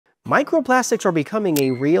Microplastics are becoming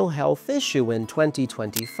a real health issue in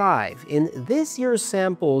 2025. In this year's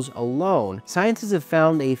samples alone, scientists have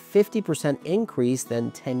found a 50% increase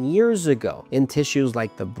than 10 years ago in tissues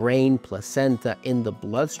like the brain, placenta, in the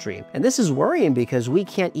bloodstream. And this is worrying because we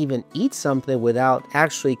can't even eat something without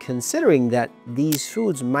actually considering that these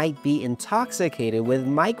foods might be intoxicated with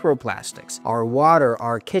microplastics. Our water,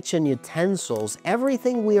 our kitchen utensils,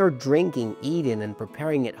 everything we are drinking, eating, and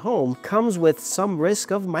preparing at home comes with some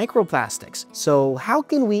risk of microplastics. So how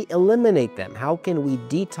can we eliminate them? How can we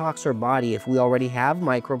detox our body if we already have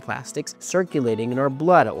microplastics circulating in our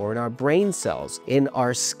blood or in our brain cells, in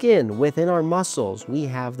our skin, within our muscles? We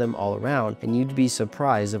have them all around, and you'd be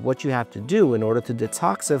surprised of what you have to do in order to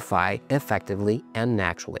detoxify effectively and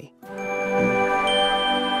naturally.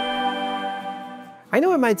 I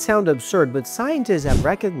know it might sound absurd, but scientists have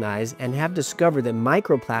recognized and have discovered that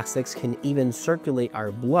microplastics can even circulate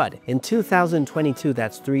our blood. In 2022,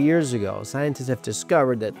 that's 3 years ago, scientists have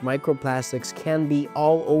discovered that microplastics can be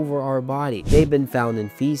all over our body. They've been found in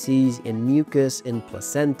feces, in mucus, in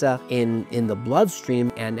placenta, in the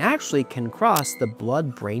bloodstream, and actually can cross the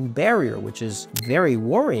blood-brain barrier, which is very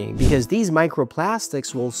worrying because these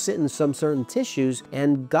microplastics will sit in some certain tissues,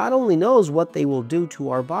 and God only knows what they will do to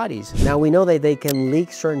our bodies. Now, we know that they can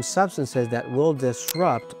leak certain substances that will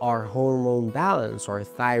disrupt our hormone balance, our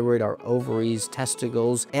thyroid, our ovaries,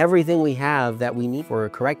 testicles, everything we have that we need for a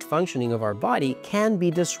correct functioning of our body can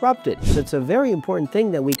be disrupted. So it's a very important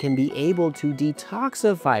thing that we can be able to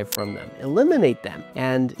detoxify from them, eliminate them.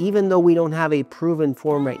 And even though we don't have a proven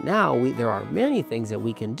form right now, there are many things that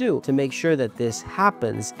we can do to make sure that this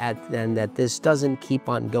happens and that this doesn't keep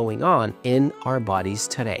on going on in our bodies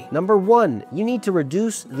today. Number one, you need to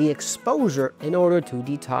reduce the exposure in order to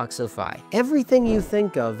detoxify. Everything you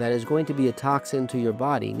think of that is going to be a toxin to your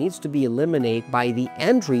body needs to be eliminated by the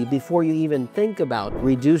entry before you even think about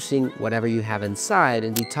reducing whatever you have inside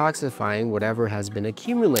and detoxifying whatever has been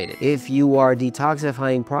accumulated. If you are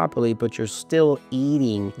detoxifying properly, but you're still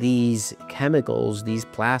eating these chemicals, these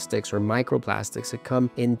plastics or microplastics that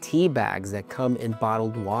come in tea bags, that come in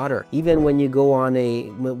bottled water. Even when you go on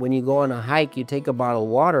a hike, you take a bottle of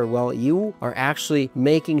water, well, you are actually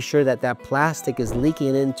making sure that that plastic is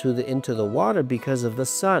leaking into the water because of the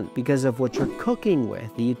sun, because of what you're cooking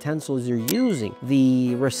with, the utensils you're using,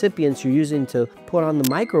 the recipients you're using to put on the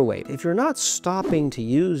microwave. If you're not stopping to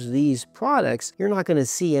use these products, you're not going to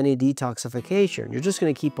see any detoxification. You're just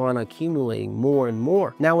going to keep on accumulating more and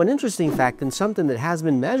more. Now, an interesting fact and something that has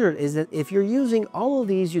been measured is that if you're using all of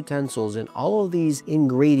these utensils and all of these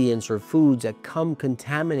ingredients or foods that come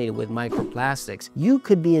contaminated with microplastics, you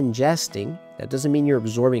could be ingesting, that doesn't mean you're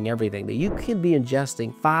absorbing everything, but you could be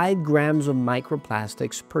ingesting 5 grams of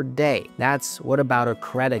microplastics per day. That's what about a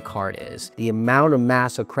credit card is. The amount of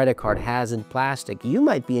mass a credit card has in plastic, you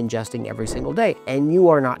might be ingesting every single day, and you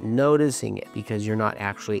are not noticing it because you're not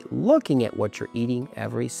actually looking at what you're eating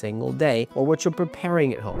every single day or what you're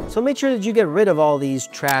preparing at home. So make sure that you get rid of all these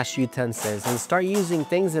trash utensils and start using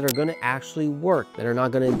things that are going to actually work, that are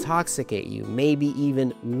not going to intoxicate you. Maybe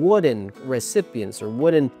even wooden recipients or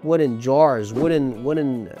wooden jars,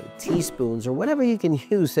 wooden teaspoons, or whatever you can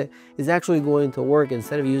use that is actually going to work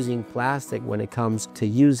instead of using plastic when it comes to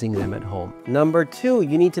using them at home. Number two,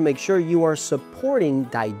 you need to make sure you are supporting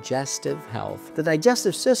digestive health. The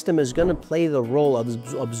digestive system is going to play the role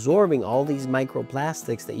of absorbing all these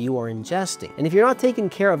microplastics that you are ingesting. And if you're not taking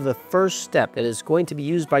care of the first step that is going to be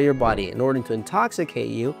used by your body in order to intoxicate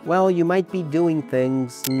you, well, you might be doing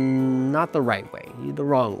things not the right way, the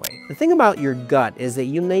wrong way. The thing about your gut is that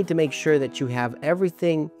you need to make sure that you have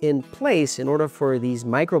everything in place in order for these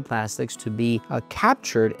microplastics to be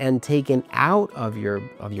captured and taken out of your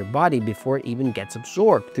body before it even gets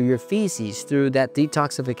absorbed through your feces, through that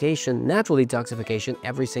detoxification, natural detoxification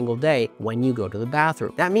every single day when you go to the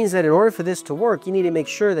bathroom. That means that in order for this to work, you need to make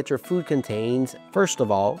sure that your food contains, first of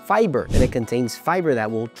all, fiber, that it contains fiber that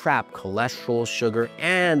will trap cholesterol, sugar,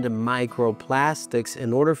 and microplastics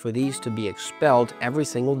in order for these to be expelled every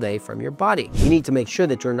single day from your body. You need to make sure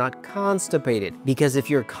that you're not constipated, because if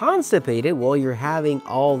you're constipated, well, you're having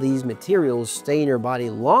all these materials stay in your body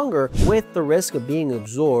longer with the risk of being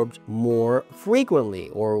absorbed more frequently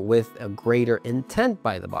or with a greater intent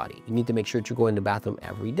by the body. You need to make sure that you're going to the bathroom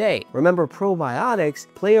every day. Remember, probiotics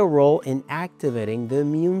play a role in activating the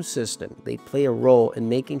immune system. They play a role in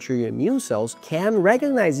making sure your immune cells can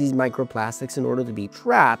recognize these microplastics in order to be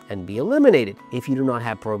trapped and be eliminated. If you do not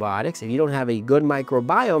have probiotics, if you don't have a good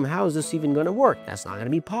microbiome, how is this even going to work? That's not going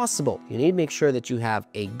to be possible. You need to make sure that you have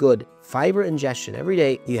a good fiber ingestion every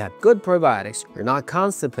day. You have good probiotics. You're not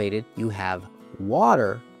constipated. You have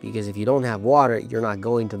water because if you don't have water, you're not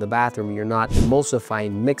going to the bathroom, you're not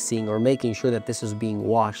emulsifying, mixing, or making sure that this is being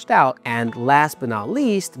washed out. And last but not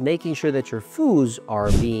least, making sure that your foods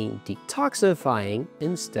are being detoxifying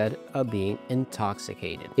instead of being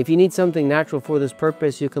intoxicated. If you need something natural for this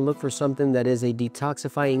purpose, you can look for something that is a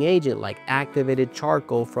detoxifying agent like activated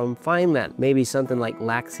charcoal from Finland, maybe something like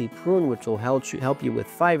Laxi-Prune, which will help you with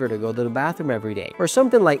fiber to go to the bathroom every day, or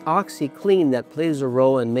something like OxyClean that plays a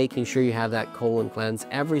role in making sure you have that colon cleanse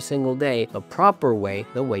every single day the proper way,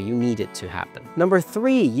 the way you need it to happen. Number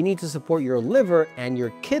 3, you need to support your liver and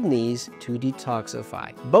your kidneys to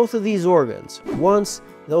detoxify. Both of these organs, once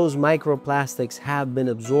those microplastics have been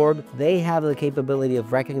absorbed, they have the capability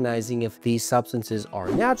of recognizing if these substances are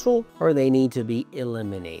natural or they need to be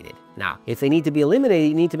eliminated. Now, if they need to be eliminated,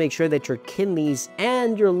 you need to make sure that your kidneys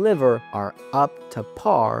and your liver are up to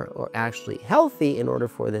par or actually healthy in order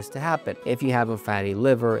for this to happen. If you have a fatty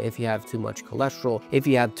liver, if you have too much cholesterol, if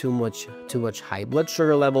you have too much high blood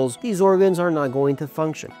sugar levels, these organs are not going to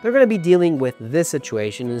function. They're going to be dealing with this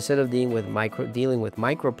situation instead of dealing with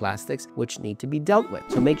microplastics, which need to be dealt with.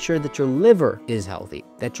 So make sure that your liver is healthy,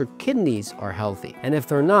 that your kidneys are healthy. And if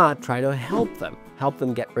they're not, try to help them. Help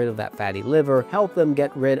them get rid of that fatty liver, help them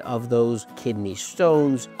get rid of those kidney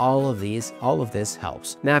stones. All of this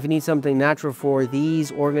helps. Now, if you need something natural for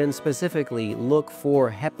these organs specifically, look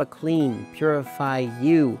for HepaClean, Purify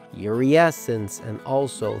U, Uriescence, and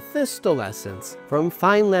also Thistolescence from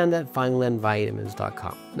Finland at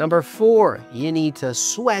FinlandVitamins.com. Number 4, you need to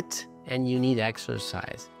sweat and you need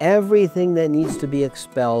exercise. Everything that needs to be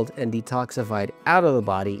expelled and detoxified out of the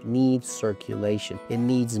body needs circulation. It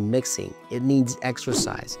needs mixing. It needs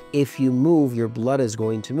exercise. If you move, your blood is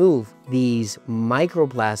going to move. These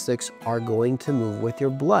microplastics are going to move with your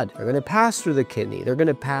blood. They're going to pass through the kidney. They're going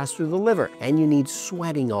to pass through the liver. And you need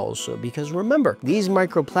sweating also, because remember, these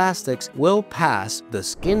microplastics will pass the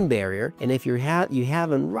skin barrier. And if you have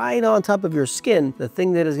them right on top of your skin, the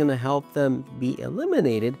thing that is going to help them be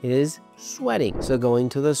eliminated is sweating. So going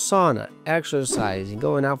to the sauna, exercising,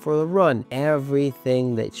 going out for a run,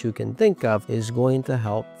 everything that you can think of is going to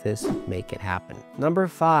help this make it happen. Number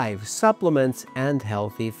 5, supplements and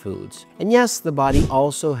healthy foods. And yes, the body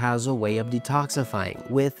also has a way of detoxifying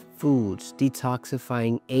with foods,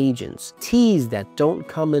 detoxifying agents, teas that don't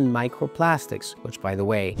come in microplastics, which by the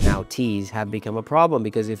way, now teas have become a problem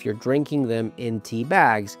because if you're drinking them in tea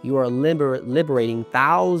bags, you are liberating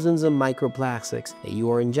thousands of microplastics that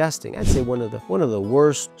you are ingesting. I'd say one of the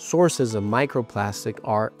worst sources of microplastic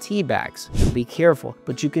are tea bags. Be careful,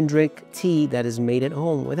 but you can drink tea that is made at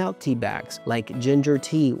home without tea bags, like ginger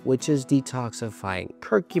tea, which is detoxifying,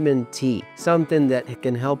 curcumin tea, something that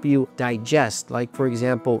can help you digest, like for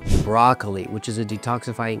example, broccoli, which is a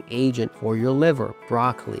detoxifying agent for your liver.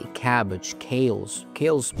 Broccoli, cabbage, kale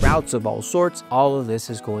sprouts of all sorts, all of this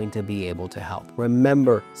is going to be able to help.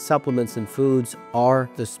 Remember, supplements and foods are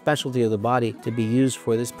the specialty of the body to be used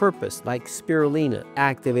for this purpose, like spirulina,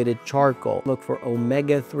 activated charcoal. Look for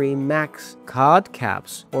omega-3 max cod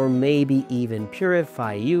caps, or maybe even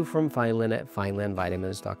Purify U from Finland at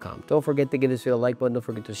FinlandVitamins.com. Don't forget to give this video a like button, don't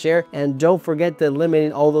forget to share, and don't forget to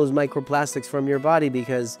eliminate all those microplastics from your body,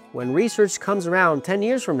 because when research comes around 10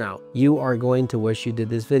 years from now, you are going to wish you did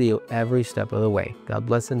this video every step of the way. God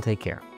bless and take care.